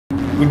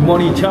Good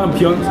morning,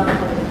 champions.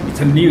 It's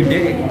a new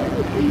day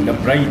in the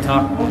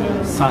brighter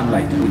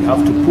sunlight. We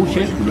have to push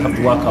it, we have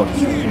to work out.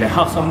 And I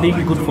have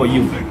something good for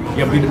you.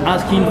 You have been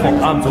asking for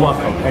abs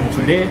workout, and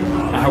today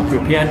I have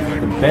prepared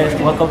the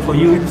best workout for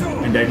you.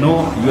 And I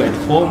know you're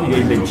at home, you're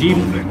in the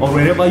gym, or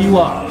wherever you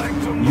are,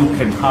 you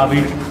can have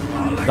it,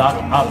 that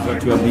abs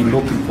that you have been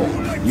looking for.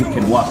 You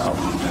can work out.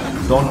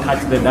 Don't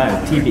touch the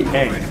dial till the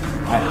end.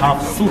 I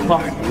have super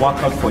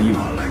workout for you.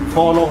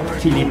 Follow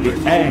till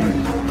the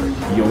end.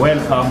 You're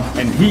welcome.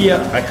 And here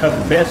I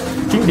have the best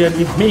student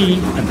with me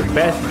and the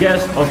best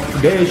guest of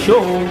today's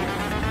show.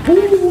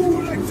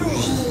 Woo!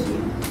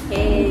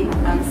 Hey,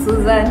 I'm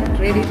Susan,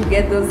 ready to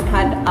get those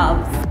hard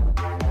abs.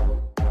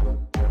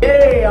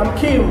 Hey, I'm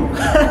Kim.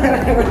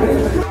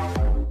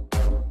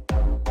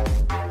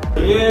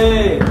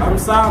 Hey, I'm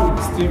Sam,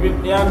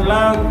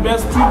 Younglion,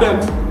 best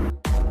student.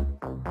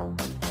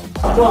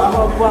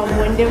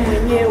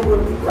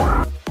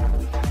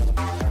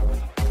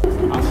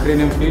 I'm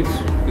training fit.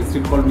 You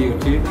still call me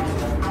OT,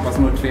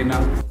 personal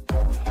trainer.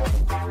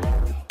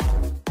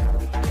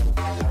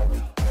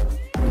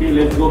 Okay,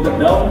 let's go back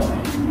down.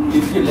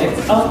 Lift your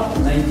legs up,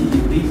 90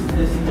 degrees,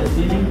 facing the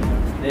ceiling.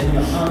 Then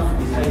your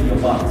arms beside your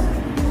butt.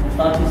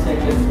 30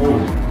 seconds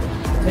hold.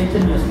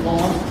 Tighten your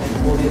spine and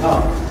hold it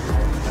up.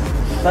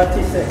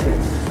 30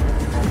 seconds.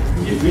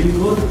 You're doing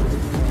good.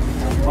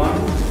 1.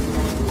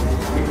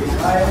 Take it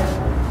higher.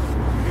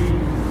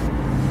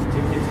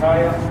 3. Take it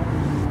higher.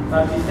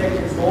 30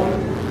 seconds hold.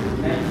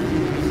 90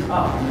 degrees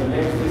up. Your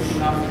legs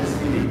pushing up the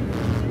ceiling.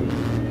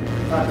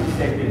 30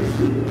 seconds.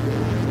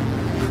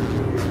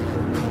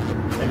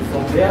 And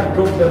from there,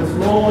 drop them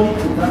slowly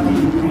to 30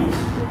 degrees.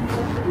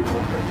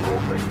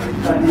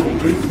 30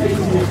 degrees.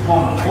 Facing your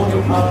palm. Hold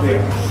it up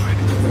there.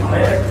 The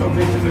best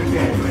position you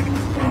can.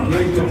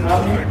 Engage your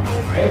tummy.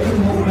 Every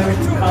movement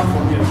will come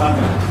from your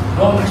tummy.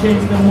 Don't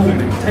change the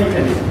movement.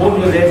 Tighten it. Hold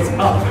your legs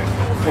up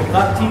for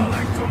 30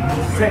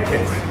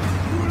 seconds.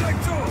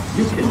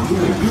 You can do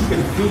it. You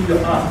can feel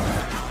your arms.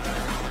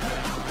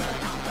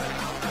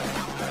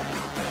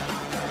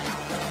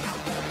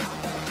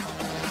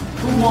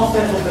 Two more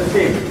sets of the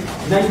same.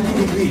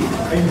 90 degrees.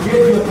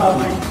 Engage your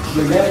tummy.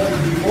 Your legs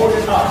will be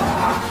folded up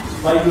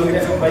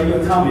by your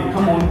tummy.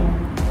 Come on.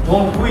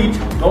 Don't quit.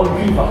 Don't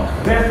give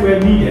up. Rest where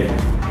needed.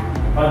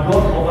 But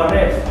don't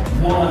overrest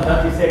more than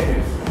 30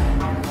 seconds.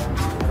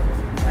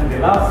 And the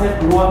last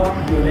set, lower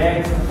your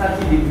legs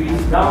 30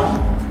 degrees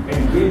down.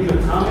 Engage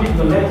your tummy.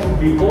 Your legs will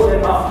be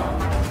folded up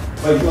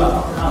by your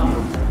tummy.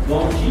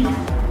 Don't cheat.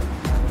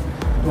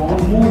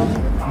 Don't move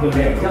your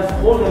legs. Just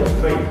hold them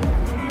straight.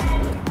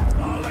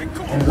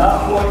 And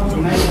last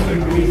one, 90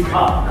 degrees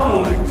up. Come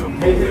on.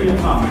 Tighten your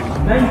tummy.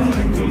 90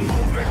 degrees.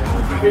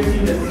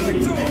 Facing the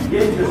ceiling.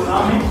 Engage your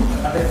tummy.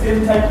 At the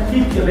same time,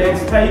 keep your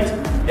legs tight.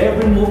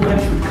 Every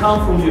movement should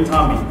come from your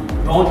tummy.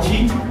 Don't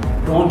cheat,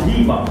 don't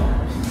give up.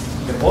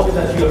 The body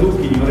that you're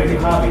looking, you already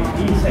have it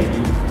inside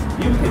you.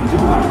 You can do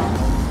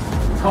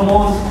it. Come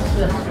on.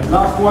 And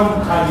last one,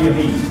 hug your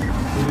knees.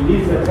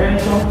 Release the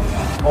tension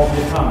of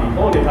your tummy.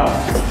 Hold it up.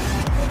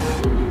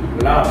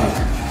 Love it.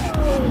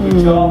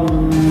 Good job.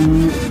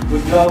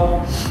 Good job.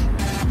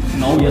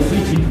 Now you're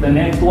switching to the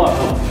next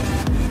workout.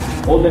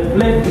 Hold the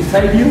plate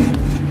beside you.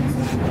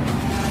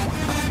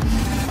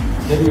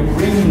 Then you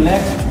bring your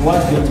legs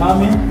towards your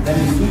tummy, then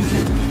you switch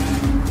it.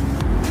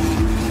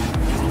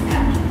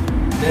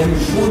 Then you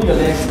pull your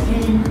legs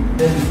in,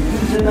 then you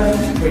push it down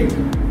straight.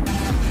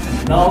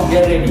 Now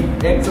get ready.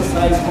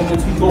 Exercise from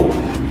as we go.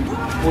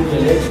 Pull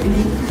your legs in,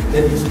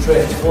 then you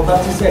stretch for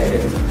 30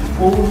 seconds.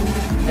 Pull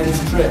and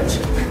stretch.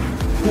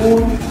 Pull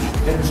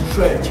and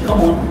stretch.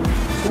 Come on.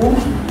 Pull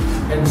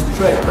and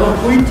stretch. Don't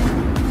quit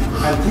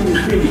until you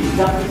finish.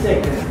 30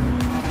 seconds.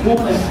 Pull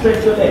and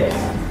stretch your legs.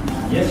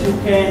 Yes, you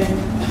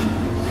can.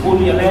 Pull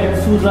your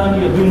legs,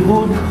 Susan, you're doing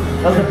good.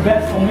 That's the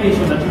best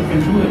formation that you can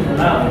do it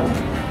now.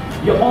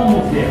 You're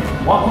almost there.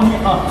 Work on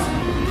your arms.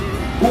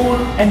 Pull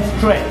and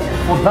stretch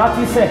for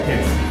 30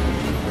 seconds.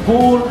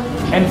 Pull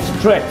and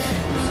stretch.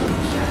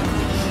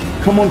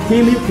 Come on,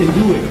 Kim, you can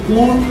do it.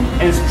 Pull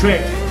and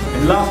stretch.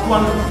 And last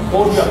one,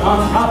 hold your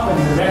arms up and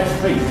your legs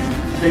straight.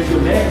 Stretch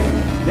your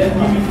legs, then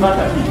give me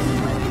flutter kicks.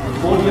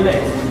 Hold your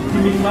legs,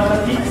 give me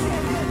flutter kicks.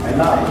 I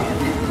love it.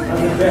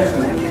 That's the best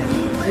one.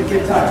 Take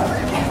your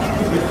time.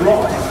 Keep it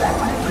locked,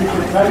 keep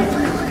it tight,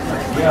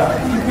 yeah,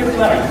 keep it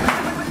light.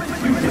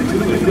 You can do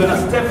it. You're gonna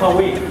step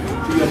away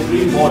to your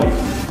dream body.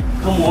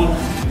 Come on.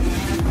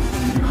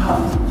 You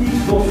have to keep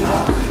those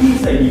abs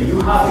inside you. You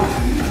have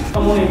it.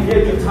 Come on,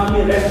 engage your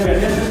tummy, rest where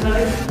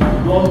necessary.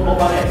 Don't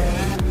overrest.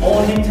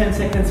 Only 10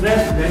 seconds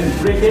rest, then you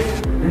break it,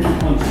 then you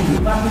continue.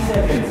 30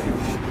 seconds.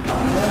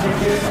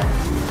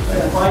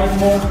 5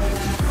 more,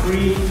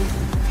 3,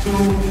 2,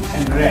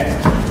 and rest.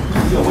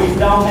 Put your weight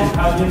down and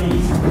hug your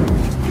knees.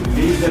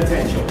 Release the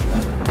tension.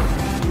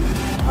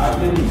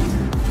 Hug your knees.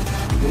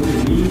 Put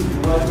your knees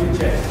towards your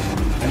chest.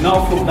 And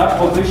now from that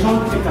position,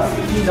 take a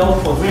sitting down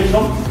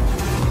position.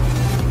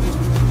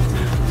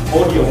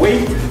 Hold your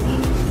weight.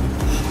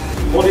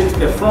 Hold it to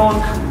the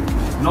front.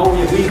 Now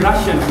we are doing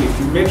Russian twist.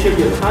 You make sure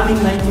you're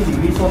turning 90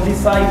 degrees on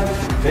this side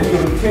Then you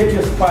rotate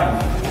your spine.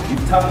 You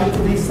tap it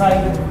to this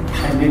side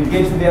and then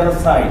get to the other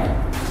side.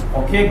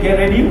 Okay, get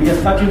ready. We are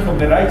starting from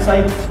the right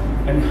side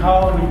and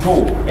how we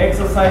go.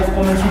 Exercise,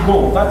 come as you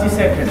go. 30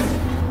 seconds.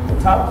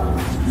 Tap,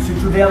 switch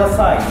to the other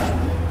side.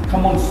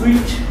 Come on,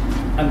 switch.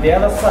 And the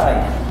other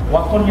side.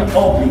 Work on your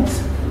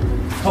obliques.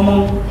 Come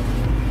on.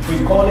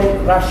 We call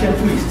it Russian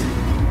twist.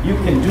 You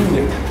can do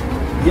it.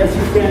 Yes,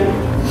 you can.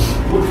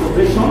 Good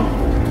position.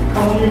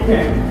 Come on, you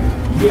can.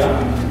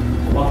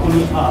 Yeah. Work on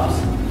your abs.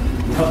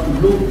 You have to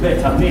look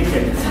better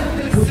naked.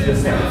 Push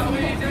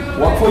yourself.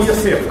 Work for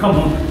yourself. Come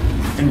on.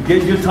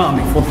 Engage your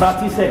tummy for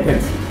 30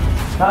 seconds.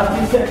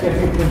 30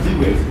 seconds you can do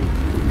it.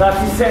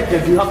 30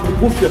 seconds you have to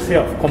push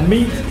yourself.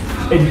 Commit,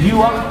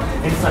 endure,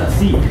 and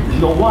succeed.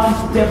 You're one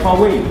step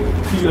away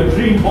to your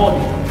dream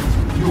body.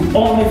 You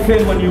only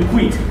fail when you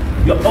quit.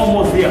 You're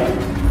almost there.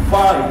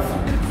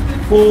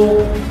 5,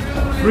 4,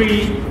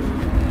 3,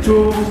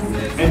 2,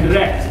 and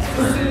rest.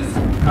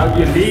 Have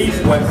your knees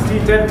while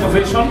seated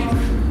position.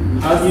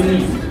 Have your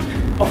knees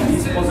of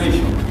this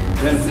position.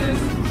 Then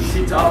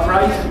sit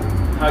upright.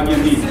 Have your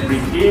knees.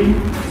 Breathe in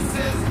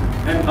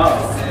and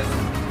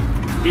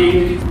out.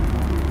 In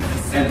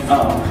and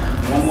out.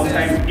 One more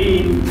time.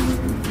 In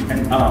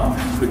and out.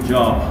 Good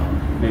job.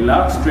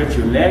 Relax. Stretch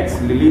your legs.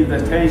 Release the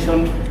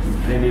tension.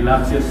 Then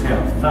relax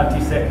yourself.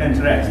 30 seconds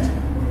rest.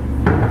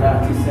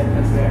 30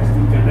 seconds rest.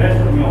 You can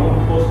rest on your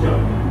own posture,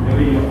 the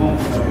way you're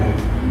comfortable.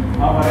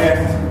 Have a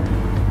rest.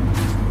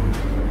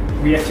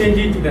 We are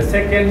changing to the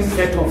second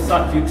set of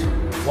circuit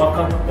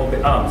workout of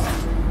the arms.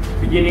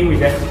 Beginning with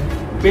the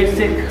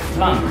basic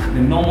plank,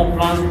 the normal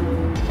plank.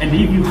 And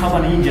if you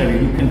have an injury,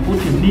 you can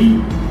put your knee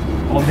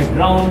on the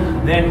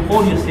ground, then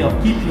hold yourself.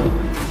 Keep your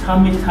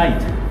tummy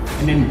tight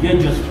and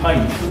engage your spine.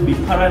 It should be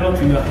parallel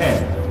to your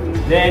head.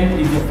 Then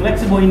if you're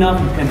flexible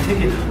enough, you can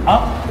take it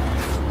up.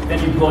 Then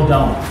you go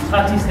down,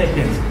 30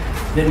 seconds.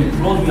 Then you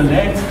close your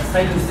legs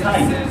side to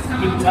side,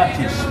 hip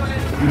touches.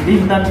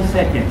 Within 30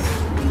 seconds.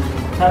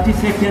 30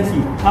 seconds,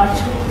 you touch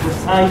the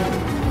side,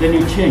 then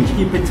you change,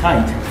 keep it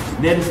tight.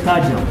 Then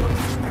start jump.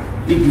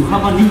 If you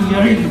have an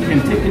injury, you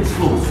can take it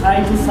slow,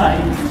 side to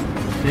side,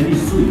 then you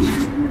switch.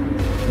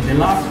 In the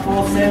last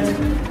 4 sets,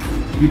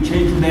 you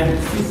change to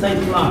the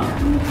suicide plank.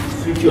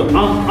 Switch your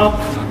arm up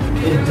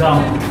and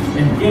down.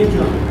 Engage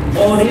your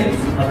body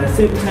at the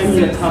same time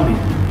your tummy.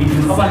 If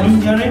you have an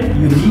injury,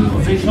 you need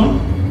position,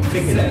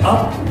 take it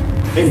up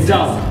and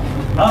down,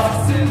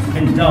 up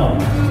and down.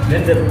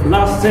 Then the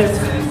last set,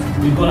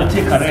 we're gonna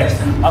take a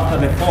rest after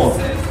the 4th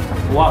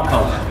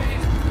workout.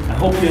 I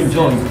hope you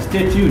enjoy.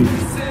 Stay tuned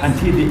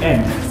until the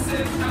end.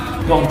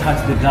 Don't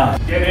touch the dial.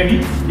 Get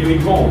ready? Here we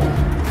go.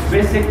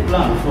 Basic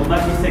plank for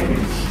 30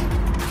 seconds.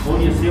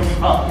 Hold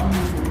yourself up.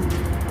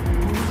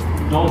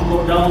 Don't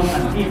go down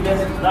until the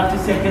 30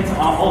 seconds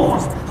are over.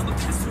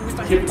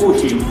 Keep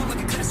pushing.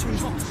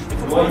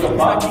 Lower your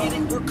back, keep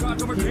your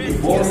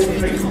body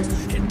straight,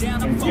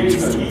 engage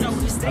your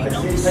hips, at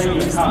the same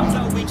time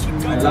your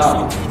hands,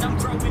 allow.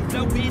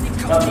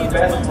 That's the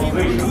best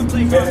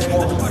position, best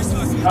posture,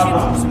 come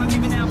on.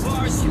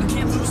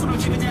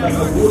 Like a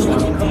good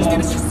one, come on,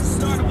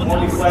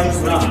 modified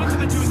plank.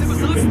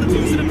 You can do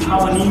it, if you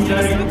have an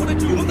injury, you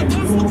can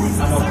do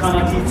an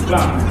alternative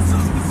plank.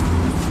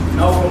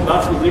 Now from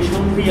that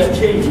position, we are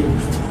changing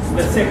to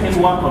the second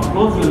workout.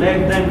 Close your leg,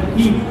 then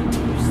hip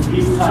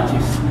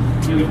touches.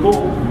 Here we go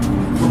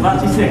for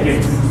 30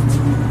 seconds.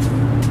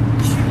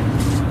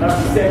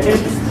 30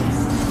 seconds.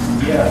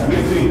 Yeah,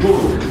 we're doing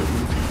good.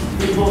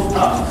 Keep those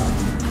up.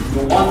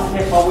 You're one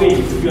step away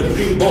to your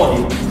dream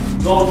body.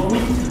 Don't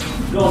quit.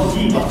 Don't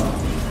give up.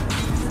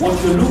 What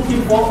you're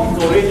looking for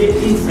is already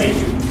inside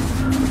you.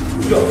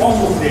 You're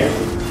almost there.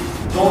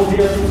 Don't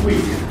dare to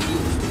quit.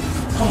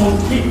 Come on,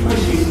 keep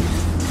pushing.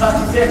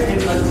 30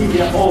 seconds until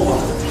you're over.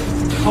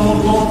 Come on,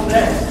 don't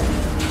rest.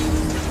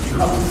 You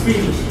have to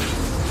finish.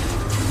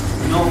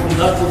 Now from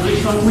that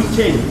position we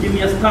change. Give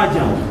me a star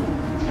jump.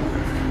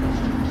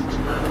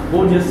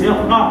 Hold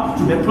yourself up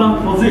to the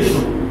plank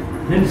position.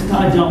 Then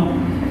star jump.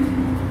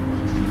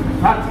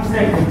 30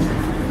 seconds.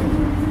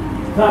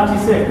 30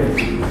 seconds.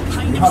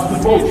 You have to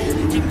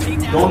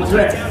push. Don't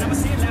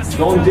rest.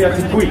 Don't dare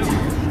to quit.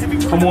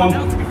 Come on.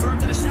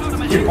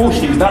 Keep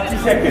pushing. 30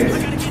 seconds.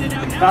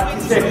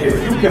 30 seconds.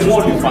 You can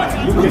modify.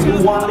 You can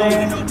do one leg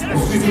and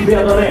switch to the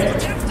other leg.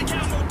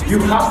 You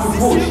have to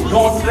push.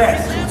 Don't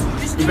rest.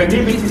 Even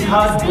if it is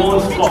hard,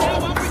 don't stop.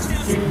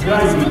 Keep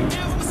driving,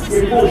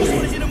 keep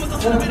pushing.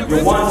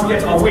 You're one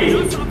step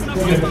away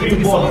from your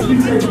dream body.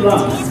 Inside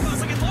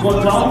plank. Go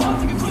down,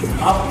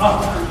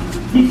 up.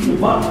 Keep your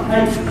back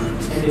tight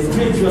and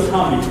engage your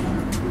tummy.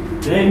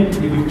 Then,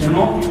 if you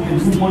cannot, you can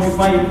do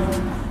modified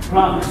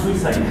plank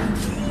suicide.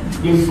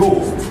 Here we go.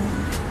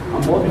 A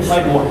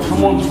modified one.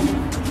 Come on,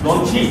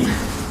 don't cheat.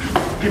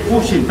 Keep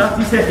pushing.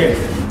 30 seconds.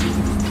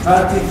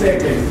 30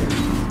 seconds.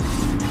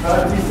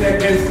 30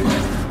 seconds.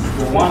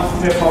 One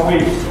step away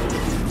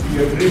to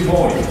your dream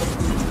body.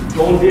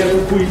 Don't dare to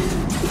quit.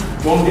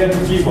 Don't dare to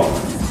give up.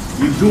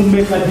 You do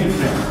make a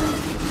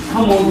difference.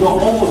 Come on, you're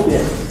almost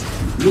there.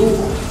 Look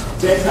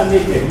better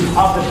naked. You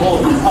have the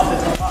body. You have the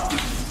capacity.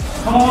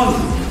 Come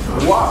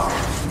on. Walk.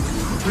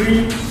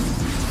 3,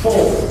 4,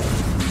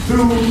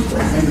 2,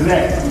 and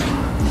rest.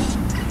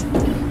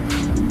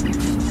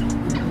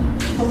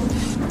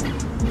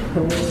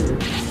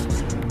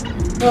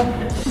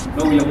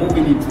 Now we are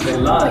moving into the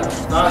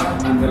last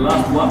and the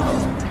last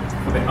workout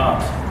for the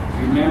arms.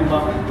 Remember,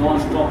 don't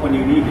stop when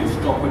you need it,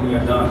 stop when you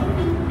are done.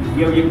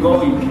 Here we're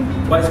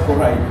going, bicycle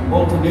ride,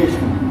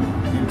 alternation.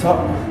 You tap,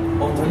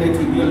 alternate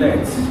with your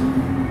legs.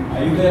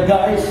 Are you there,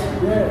 guys?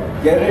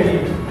 Yeah. Get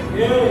ready.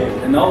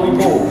 Yeah. And now we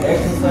go.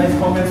 Exercise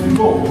comments we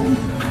go.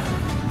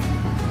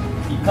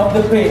 Pick up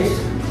the pace.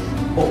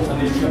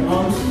 Alternate your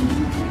arms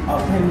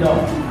up and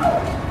down.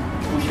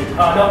 Push it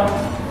harder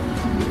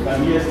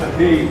than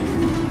yesterday.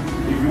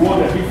 If you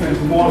want a different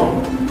tomorrow,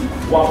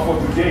 walk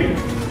for today.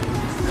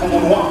 Come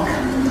on, walk.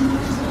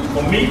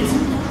 Commit.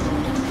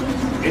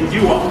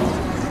 Endure.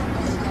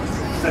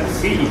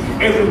 Succeed.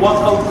 Every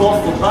workout goes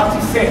for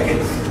 30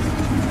 seconds.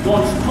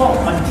 Don't stop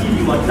until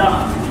you are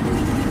done.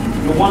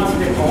 You're one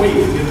step away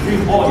from your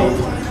dream body.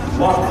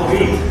 Walk for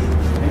it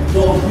and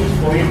don't reach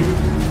for it.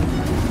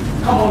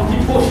 Come on,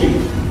 keep pushing.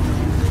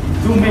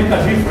 Do make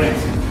a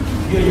difference.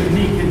 You're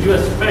unique and you're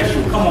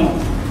special. Come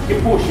on,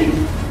 keep pushing.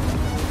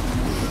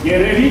 Get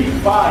ready?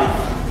 5,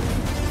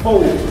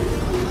 4,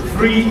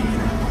 3, 2,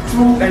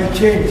 and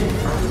change.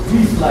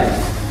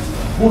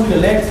 V-slice. Pull the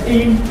legs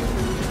in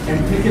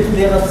and take it to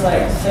the other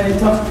side.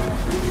 Center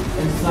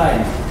and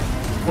side.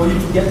 For you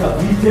to get a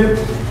V-dip,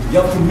 you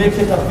have to make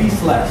it a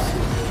V-slice.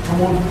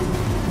 Come on,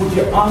 put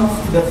your arms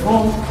to the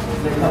front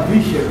like a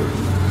V-shape.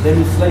 Then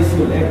you slice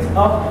your legs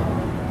up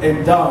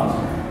and down.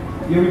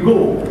 Here we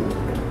go.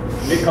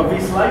 Make a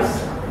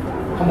V-slice.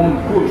 Come on,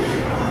 push.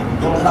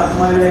 Don't touch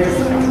my legs.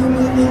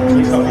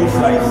 Make a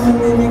V-slice.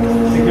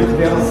 Take it to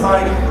the other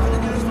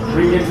side.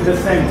 Bring it to the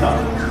center.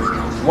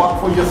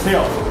 Work for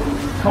yourself.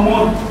 Come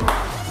on.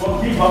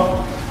 Don't give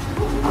up.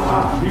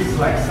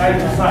 V-slice, side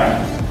to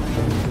side.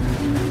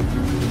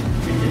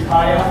 Take it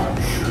higher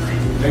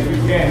like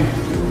you can.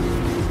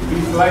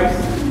 V-slice.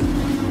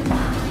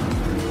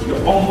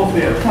 You're almost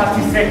there.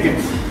 30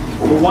 seconds.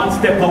 You're one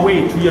step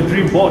away to your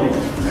dream body.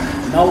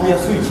 Now we are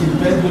switching.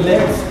 Bend your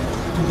legs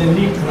to the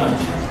knee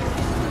crunch.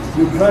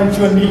 You crunch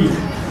your knee,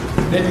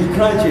 then you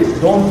crunch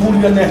it. Don't pull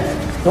your neck.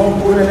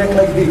 Don't pull your neck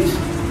like this.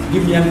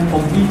 Give me a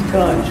complete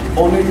crunch.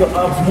 Only your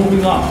arms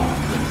moving up.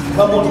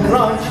 Come on,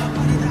 crunch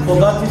for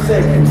 30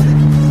 seconds.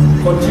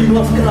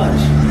 Continuous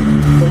crunch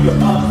for your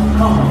arms to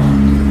come up.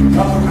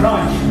 Come on,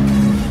 crunch.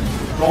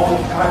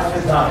 Don't catch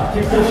the down.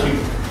 Keep pushing.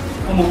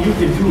 Come on, you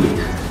can do it.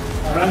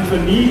 Crunch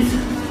your knees.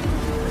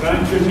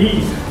 Crunch your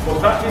knees for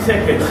 30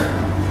 seconds.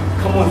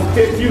 Come on,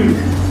 stay tuned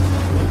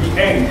to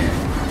the end.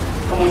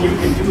 Come on, you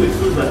can do it,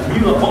 Susan.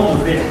 You are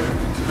almost there.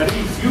 But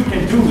if you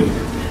can do it,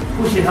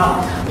 push it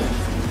out.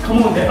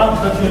 Come on, the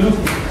abs that you're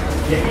looking,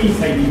 they're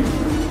inside you.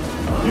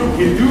 You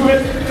can do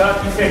it,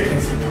 30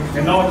 seconds.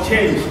 And now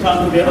change,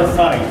 turn to the other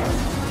side.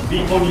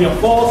 Be on your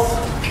force.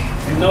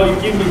 And now you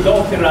give me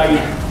donkey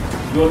ride.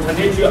 You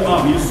alternate your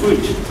arm, you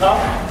switch. Tap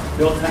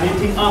the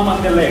alternating arm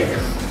and the leg.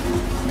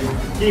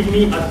 Give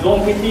me a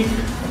donkey kick,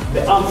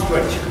 the arm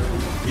stretch.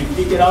 You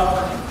pick it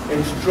up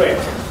and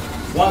stretch.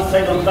 One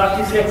side on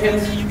 30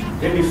 seconds,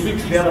 then you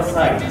switch to the other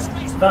side.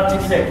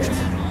 30 seconds.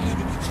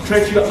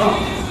 Stretch your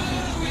arm.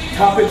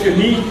 Tap at your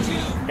knee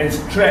and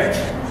stretch.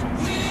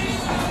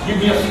 Give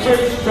me a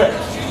straight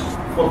stretch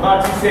for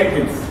 30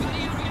 seconds.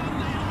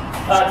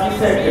 30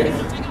 seconds.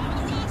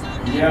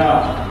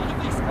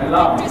 Yeah, I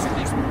love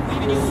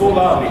it. You're so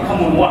lovely.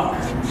 Come on, walk.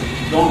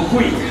 Don't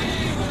quit.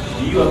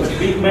 You are the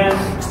big man.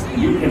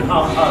 You can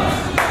have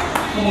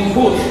us. Come on,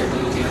 push.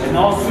 And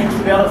now switch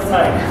to the other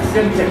side.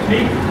 Same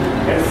technique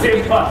and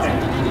same pattern.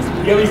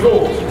 Here we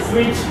go.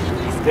 Switch.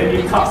 Then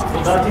you tap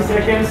for 30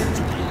 seconds.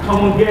 Come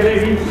on, get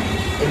ready.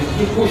 And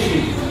keep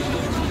pushing.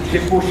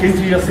 Keep pushing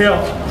to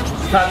yourself.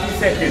 30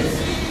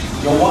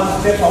 seconds. You're one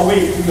step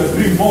away to your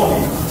dream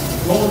body.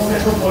 Don't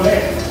settle for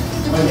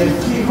less. But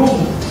there's still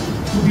room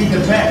to be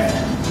the best.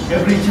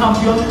 Every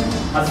champion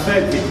has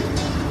felt it.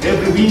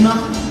 Every winner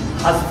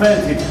has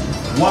felt it.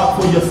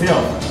 Work for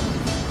yourself.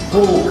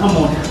 Oh, come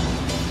on.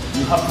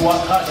 You have to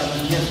work harder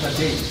than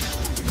yesterday.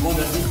 You want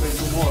a different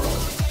tomorrow.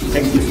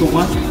 Thank you so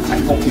much. I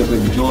hope you have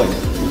enjoyed.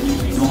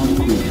 Don't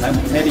quit.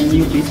 I'm telling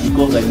you this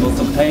because I know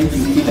sometimes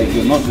you feel like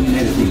you're not doing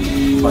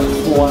anything. But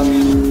forward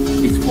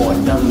is forward.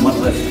 It doesn't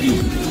matter the speed.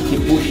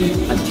 Keep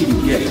pushing until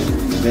you get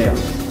there.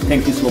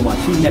 Thank you so much.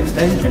 See you next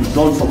time, and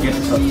don't forget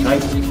to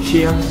subscribe,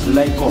 share,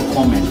 like, or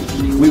comment.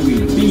 We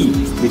will be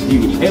with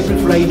you every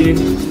Friday.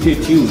 Stay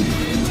tuned.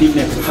 Till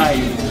next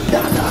time.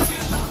 Dada.